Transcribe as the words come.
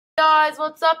guys,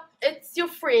 what's up? It's your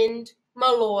friend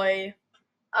Malloy.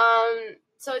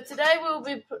 So today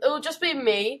it will just be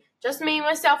me,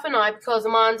 myself, and I, because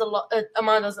Aman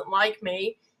doesn't like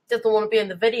me, doesn't want to be in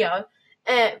the video,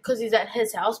 because he's at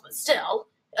his house. But still,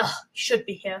 he should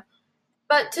be here.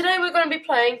 But today we're going to be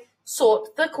playing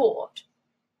Sort the Court.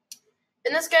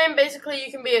 In this game, basically,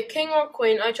 you can be a king or a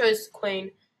queen. I chose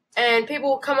queen, and people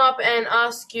will come up and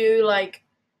ask you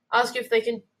if they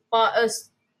can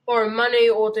borrow money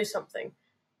or do something,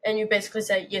 and you basically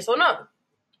say yes or no,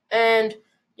 and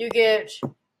you get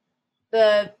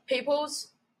the peoples.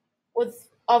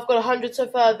 I've got 100 so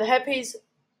far. The happies,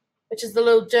 which is the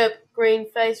little derp green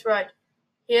face right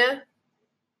here.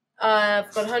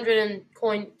 I've got 100 and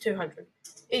coin 200.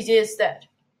 Easy as that.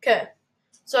 Okay.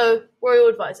 So, royal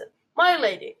advisor. My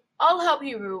lady, I'll help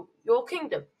you rule your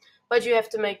kingdom, but you have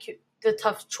to make the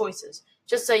tough choices.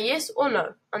 Just say yes or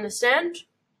no. Understand?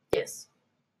 Yes.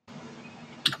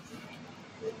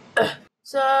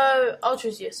 So, I'll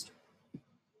choose yes.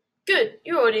 Good,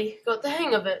 you already got the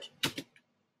hang of it.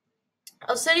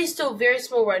 Our city's still very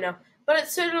small right now, but it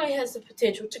certainly has the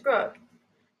potential to grow.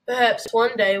 Perhaps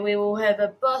one day we will have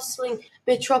a bustling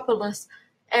metropolis,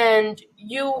 and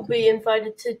you'll be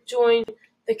invited to join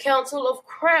the Council of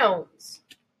Crowns.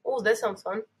 Oh, that sounds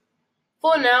fun.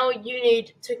 For now, all you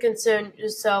need to concern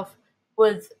yourself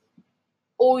with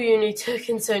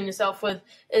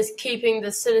is keeping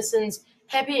the citizens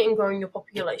happy and growing your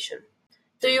population.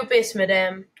 Do your best,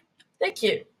 madame. Thank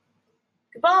you.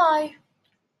 Goodbye.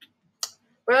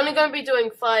 We're only going to be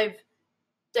doing 5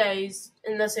 days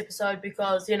in this episode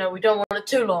because, we don't want it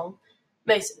too long.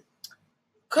 Mason,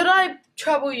 could I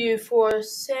trouble you for a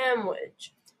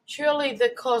sandwich? Surely the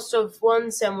cost of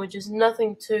one sandwich is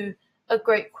nothing to a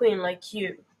great queen like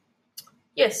you.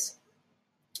 Yes.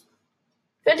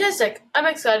 Fantastic. I'm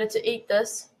excited to eat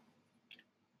this.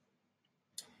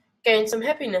 Gained some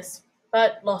happiness,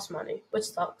 but lost money, which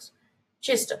sucks.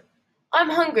 Chester, I'm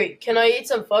hungry. Can I eat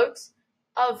some, folks?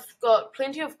 I've got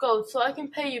plenty of gold, so I can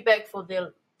pay you back for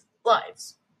their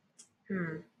lives.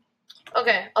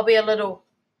 Okay, I'll be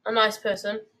a nice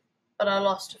person, but I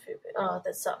lost a few. Oh,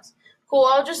 that sucks. Cool,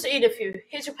 I'll just eat a few.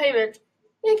 Here's your payment.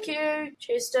 Thank you,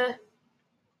 Chester.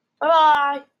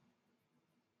 Bye-bye.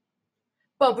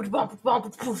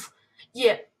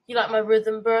 Yeah, you like my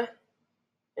rhythm, bro?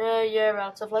 Yeah,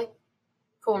 relatively.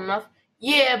 Cool enough.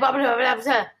 Yeah,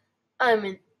 I'm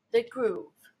in the groove.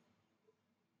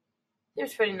 It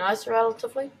was pretty nice,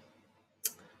 relatively.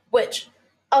 Witch,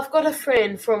 I've got a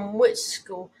friend from witch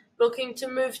school looking to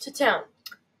move to town.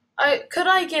 Could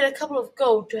I get a couple of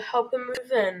gold to help him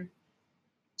move in?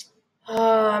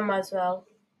 I might as well.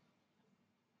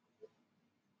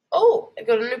 Oh, I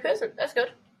got a new person. That's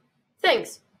good.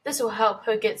 Thanks. This will help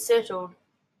her get settled.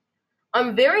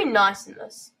 I'm very nice in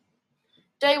this.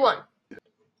 Day 1.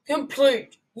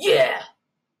 Complete. Yeah.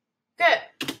 Okay.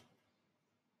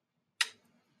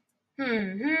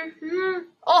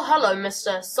 Oh, hello,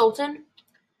 Mr. Sultan.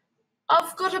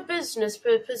 I've got a business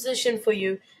position for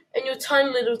you in your tiny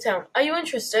little town. Are you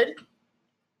interested?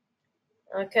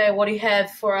 Okay, what do you have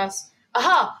for us?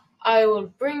 Aha! I will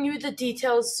bring you the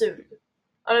details soon.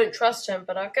 I don't trust him,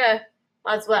 but okay.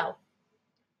 Might as well.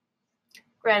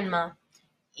 Grandma.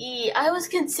 I was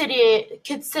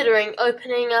considering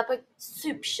opening up a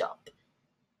soup shop.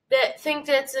 Think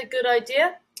that's a good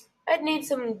idea? I'd need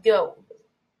some gold.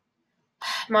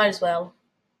 Might as well.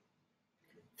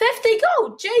 50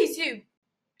 gold! Jeez, you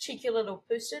cheeky little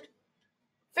boosted.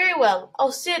 Very well.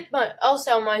 I'll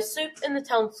sell my soup in the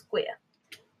town square.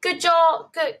 Good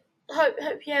job. Good.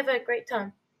 Hope you have a great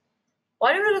time.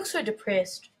 Why do we look so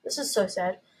depressed? This is so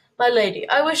sad. My lady,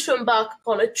 I wish to embark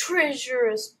upon a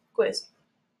treacherous quest.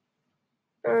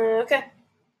 Okay.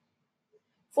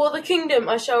 For the kingdom,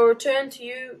 I shall return to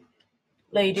you,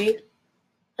 lady.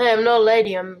 Hey, I'm not a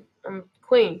lady. I'm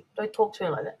queen. Don't talk to me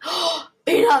like that.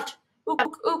 Peanut!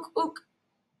 Ook.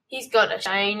 He's got a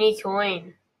shiny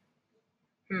coin.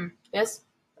 Yes?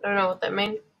 I don't know what that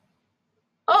means.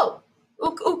 Oh!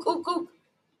 Ook.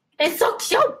 It's so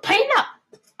cute, Peanut!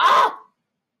 Ah!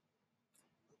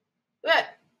 Right,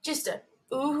 Chester.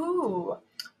 Ooh.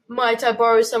 Might I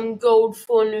borrow some gold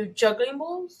for new juggling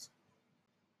balls?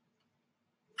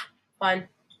 Fine.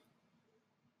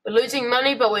 We're losing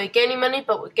money, but we're gaining money,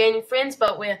 but we're gaining friends,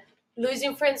 but we're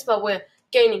losing friends, but we're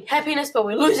gaining happiness, but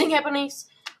we're losing happiness.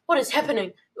 What is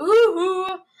happening?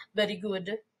 Ooh, very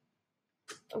good.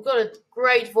 I've got a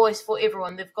great voice for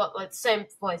everyone. They've got the same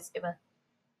voice ever.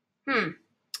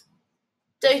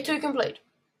 Day 2 complete.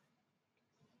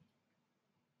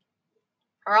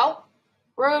 Hello?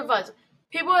 Royal advisor.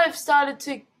 People have started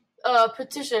to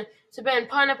petition to ban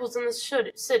pineapples in the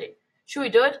city. Should we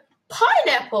do it?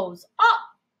 Pineapples!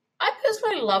 I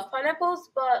personally love pineapples,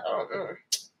 but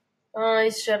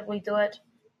shall we do it?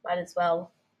 Might as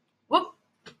well. Whoop!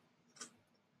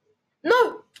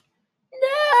 No!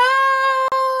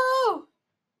 No!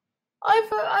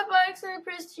 I by accident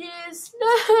pressed yes. No,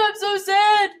 I'm so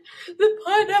sad. The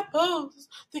pineapples.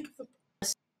 Think of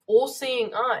the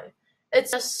all-seeing eye.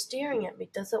 It's just staring at me.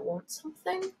 Does it want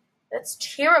something? That's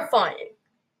terrifying.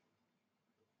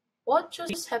 What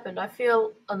just happened? I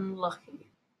feel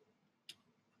unlucky.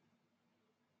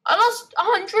 I lost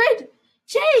 100!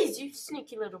 Jeez, you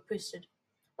sneaky little person.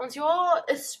 Once you are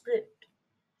a split.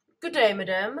 Good day,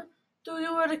 madame. Do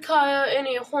you require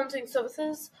any haunting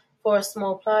services? For a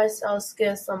small price, I'll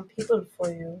scare some people for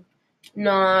you.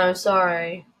 No,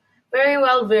 sorry. Very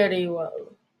well, very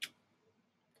well.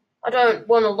 I don't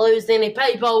want to lose any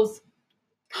people.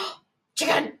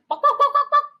 Chicken!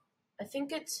 I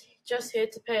think it's just here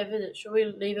to pay a visit. Shall we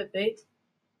leave it be?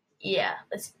 Yeah,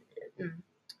 let's...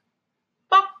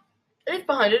 Leave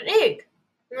behind an egg.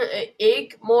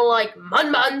 Egg? More like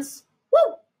mun-muns.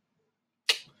 Woo!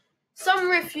 Some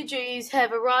refugees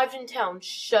have arrived in town.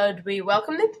 Should we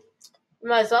welcome them?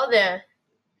 Might as well, they're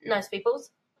nice peoples.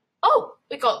 Oh,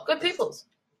 we got good peoples.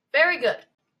 Very good.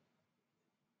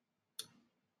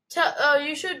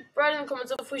 You should write in the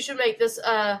comments if we should make this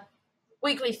a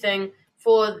weekly thing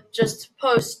for just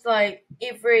post like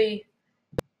every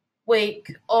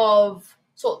week of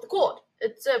Sort the Court.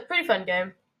 It's a pretty fun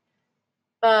game,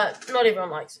 but not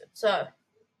everyone likes it, so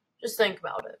just think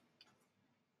about it.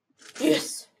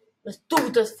 Yes, let's do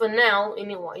this for now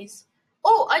anyways.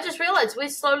 Oh, I just realized we're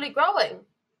slowly growing.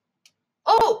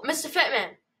 Oh, Mr.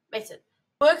 Fatman, Mason,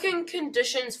 working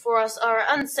conditions for us are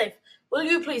unsafe. Will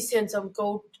you please send some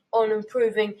gold on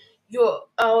improving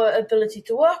our ability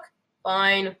to work?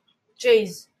 Fine.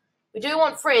 Jeez, we do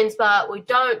want friends, but we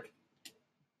don't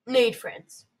need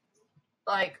friends.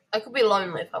 Like, I could be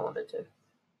lonely if I wanted to.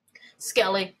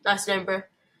 Skelly, nice name, bro.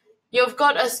 You've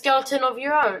got a skeleton of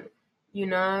your own, you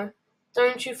know.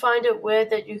 Don't you find it weird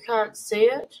that you can't see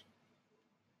it?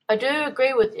 I do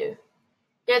agree with you.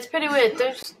 Yeah, it's pretty weird.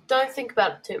 Don't think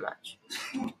about it too much.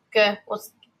 Okay,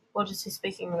 what is he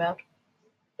speaking about?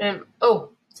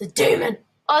 Oh, it's a demon.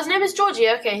 Oh, his name is Georgie.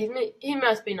 Okay, he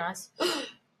must be nice.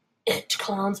 It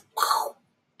clowns.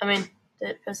 I mean,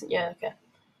 that person. Yeah, okay.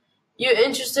 You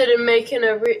interested in making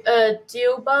a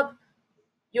deal, bub?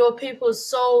 Your people's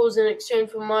souls in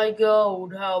exchange for my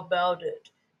gold. How about it?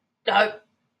 No,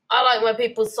 I like my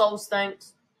people's souls,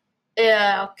 thanks.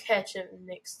 Yeah, I'll catch him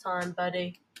next time,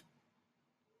 buddy.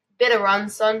 Better run,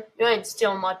 son. You ain't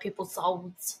stealing my people's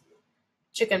souls.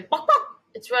 Chicken.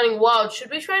 It's running wild.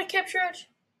 Should we try to capture it?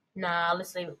 Nah,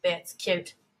 let's leave it be. It's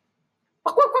cute.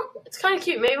 It's kind of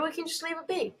cute. Maybe we can just leave it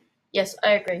be. Yes,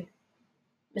 I agree.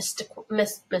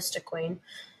 Mr. Queen.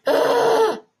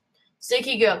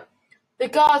 Sneaky girl. The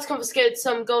guards confiscated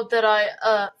some gold that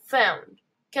I found.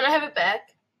 Can I have it back?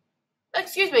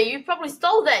 Excuse me, you probably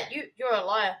stole that. You're a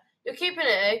liar. You're keeping it,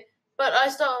 eh? But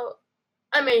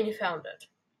you found it.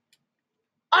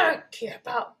 I don't care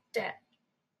about that.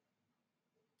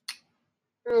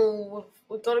 Oh,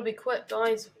 we've got to be quick,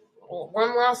 guys.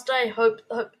 One last day. Hope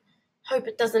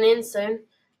it doesn't end soon.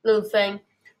 Little thing.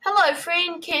 Hello,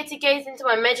 friend. Care to gaze into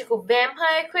my magical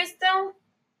vampire crystal?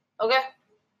 Okay.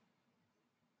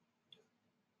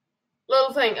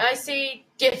 Little thing. I see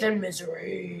death and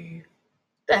misery.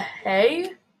 The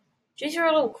hey? Jeez, you're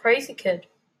a little crazy kid.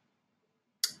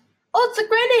 Oh, it's a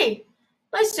granny.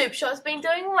 My soup shop's been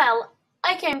doing well.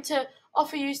 I came to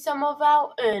offer you some of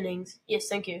our earnings. Yes,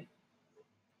 thank you.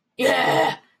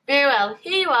 Yeah, very well.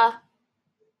 Here you are.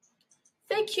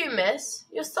 Thank you, miss.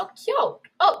 You're so cute.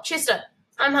 Oh, Chester,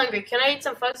 I'm hungry. Can I eat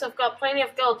some, folks? I've got plenty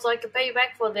of gold so I can pay you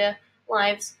back for their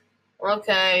lives.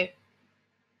 Okay.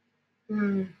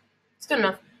 It's good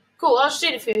enough. Cool, I'll just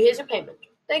eat it for you. Here's your payment.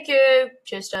 Thank you,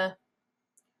 Chester.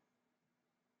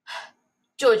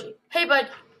 Georgie, hey bud,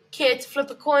 care to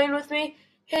flip a coin with me?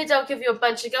 Heads, I'll give you a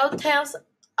bunch of gold. Tails,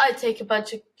 I take a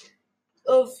bunch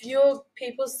of your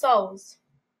people's souls.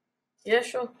 Yeah,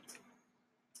 sure.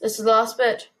 This is the last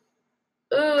bit.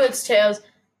 Ooh, it's tails.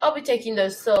 I'll be taking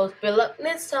those souls. Good luck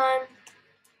next time.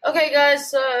 Okay,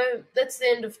 guys, so that's the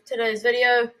end of today's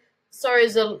video. Sorry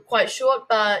it's quite short,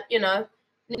 but, you know,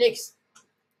 next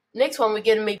one we're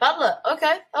getting me Butler.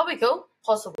 Okay, that'll be cool.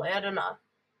 Possibly, I don't know.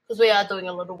 Because we are doing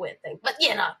a little weird thing. But,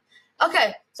 yeah, no.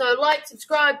 Okay, so like,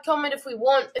 subscribe, comment if you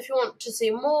want to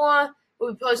see more.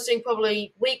 We'll be posting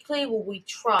probably weekly. Will we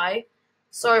try?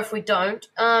 Sorry if we don't.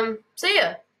 See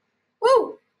ya.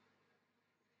 Woo!